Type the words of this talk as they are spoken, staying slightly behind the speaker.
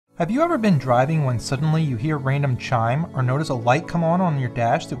Have you ever been driving when suddenly you hear a random chime or notice a light come on your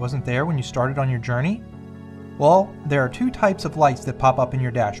dash that wasn't there when you started on your journey? Well, there are two types of lights that pop up in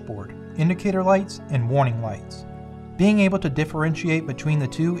your dashboard: indicator lights and warning lights. Being able to differentiate between the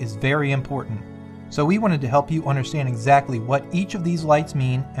two is very important, so we wanted to help you understand exactly what each of these lights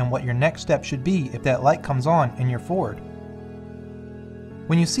mean and what your next step should be if that light comes on in your Ford.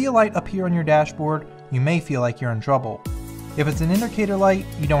 When you see a light appear on your dashboard, you may feel like you're in trouble. If it's an indicator light,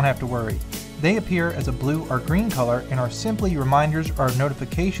 you don't have to worry. They appear as a blue or green color and are simply reminders or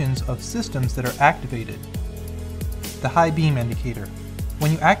notifications of systems that are activated. The high beam indicator.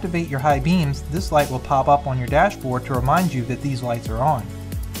 When you activate your high beams, this light will pop up on your dashboard to remind you that these lights are on.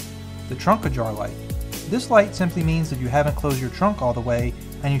 The trunk ajar light. This light simply means that you haven't closed your trunk all the way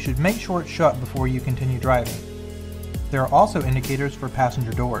and you should make sure it's shut before you continue driving. There are also indicators for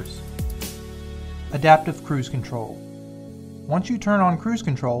passenger doors. Adaptive cruise control. Once you turn on cruise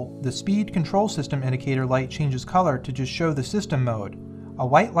control, the speed control system indicator light changes color to just show the system mode. A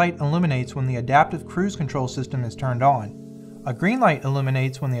white light illuminates when the adaptive cruise control system is turned on. A green light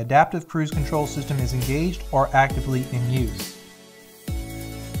illuminates when the adaptive cruise control system is engaged or actively in use.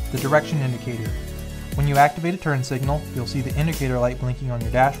 The direction indicator. When you activate a turn signal, you'll see the indicator light blinking on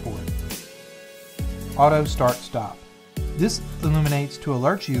your dashboard. Auto start stop. This illuminates to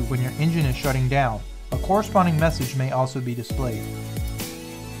alert you when your engine is shutting down. A corresponding message may also be displayed.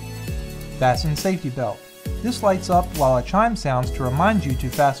 Fasten safety belt. This lights up while a chime sounds to remind you to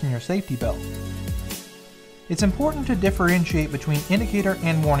fasten your safety belt. It's important to differentiate between indicator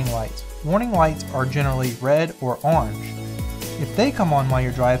and warning lights. Warning lights are generally red or orange. If they come on while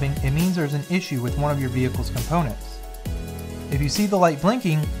you're driving, it means there's an issue with one of your vehicle's components. If you see the light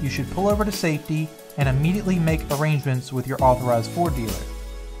blinking, you should pull over to safety and immediately make arrangements with your authorized Ford dealer.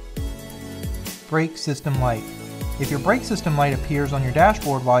 Brake system light. If your brake system light appears on your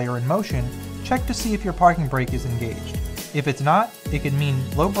dashboard while you're in motion, check to see if your parking brake is engaged. If it's not, it could mean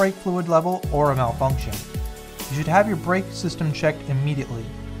low brake fluid level or a malfunction. You should have your brake system checked immediately.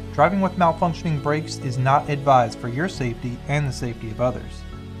 Driving with malfunctioning brakes is not advised for your safety and the safety of others.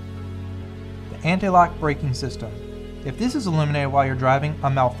 The anti-lock braking system. If this is illuminated while you're driving, a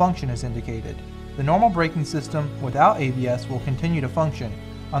malfunction is indicated. The normal braking system without ABS will continue to function,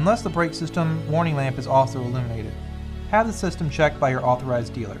 unless the brake system warning lamp is also illuminated. Have the system checked by your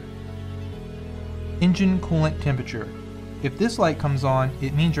authorized dealer. Engine coolant temperature. If this light comes on,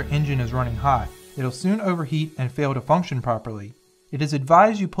 it means your engine is running hot. It'll soon overheat and fail to function properly. It is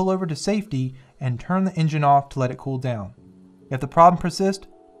advised you pull over to safety and turn the engine off to let it cool down. If the problem persists,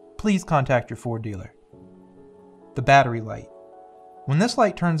 please contact your Ford dealer. The battery light. When this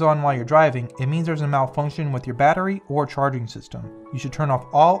light turns on while you're driving, it means there's a malfunction with your battery or charging system. You should turn off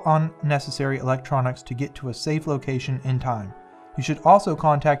all unnecessary electronics to get to a safe location in time. You should also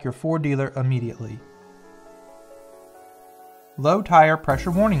contact your Ford dealer immediately. Low tire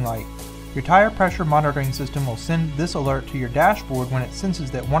pressure warning light. Your tire pressure monitoring system will send this alert to your dashboard when it senses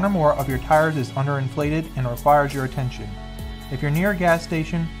that one or more of your tires is underinflated and requires your attention. If you're near a gas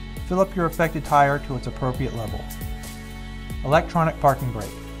station, fill up your affected tire to its appropriate level. Electronic parking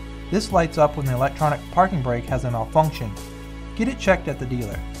brake. This lights up when the electronic parking brake has a malfunction. Get it checked at the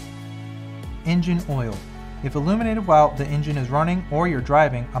dealer. Engine oil. If illuminated while the engine is running or you're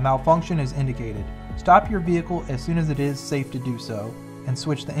driving, a malfunction is indicated. Stop your vehicle as soon as it is safe to do so and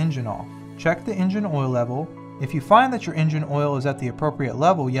switch the engine off. Check the engine oil level. If you find that your engine oil is at the appropriate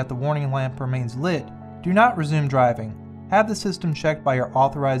level yet the warning lamp remains lit, do not resume driving. Have the system checked by your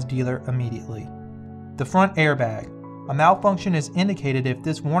authorized dealer immediately. The front airbag. A malfunction is indicated if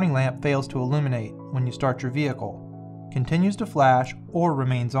this warning lamp fails to illuminate when you start your vehicle, continues to flash, or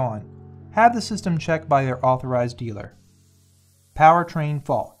remains on. Have the system checked by your authorized dealer. Powertrain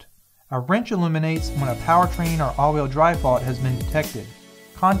fault. A wrench illuminates when a powertrain or all-wheel drive fault has been detected.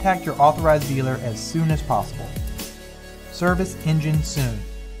 Contact your authorized dealer as soon as possible. Service engine soon.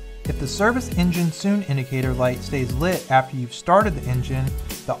 If the service engine soon indicator light stays lit after you've started the engine,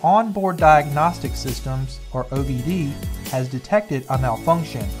 the onboard diagnostic systems, or OBD, has detected a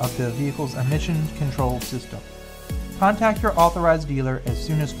malfunction of the vehicle's emission control system. Contact your authorized dealer as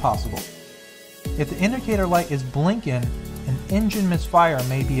soon as possible. If the indicator light is blinking, an engine misfire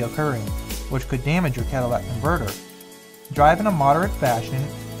may be occurring, which could damage your Cadillac converter. Drive in a moderate fashion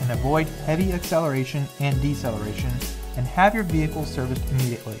and avoid heavy acceleration and deceleration, and have your vehicle serviced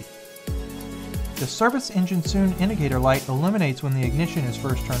immediately. The service engine soon indicator light illuminates when the ignition is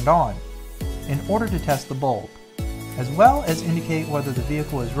first turned on, in order to test the bulb, as well as indicate whether the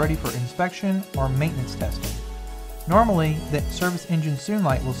vehicle is ready for inspection or maintenance testing. Normally, the service engine soon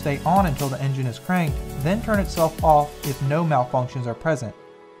light will stay on until the engine is cranked, then turn itself off if no malfunctions are present.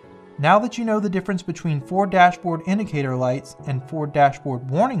 Now that you know the difference between 4 dashboard indicator lights and 4 dashboard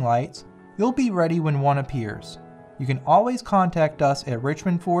warning lights, you'll be ready when one appears. You can always contact us at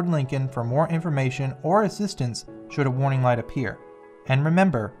Richmond Ford Lincoln for more information or assistance should a warning light appear. And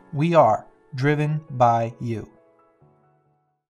remember, we are driven by you.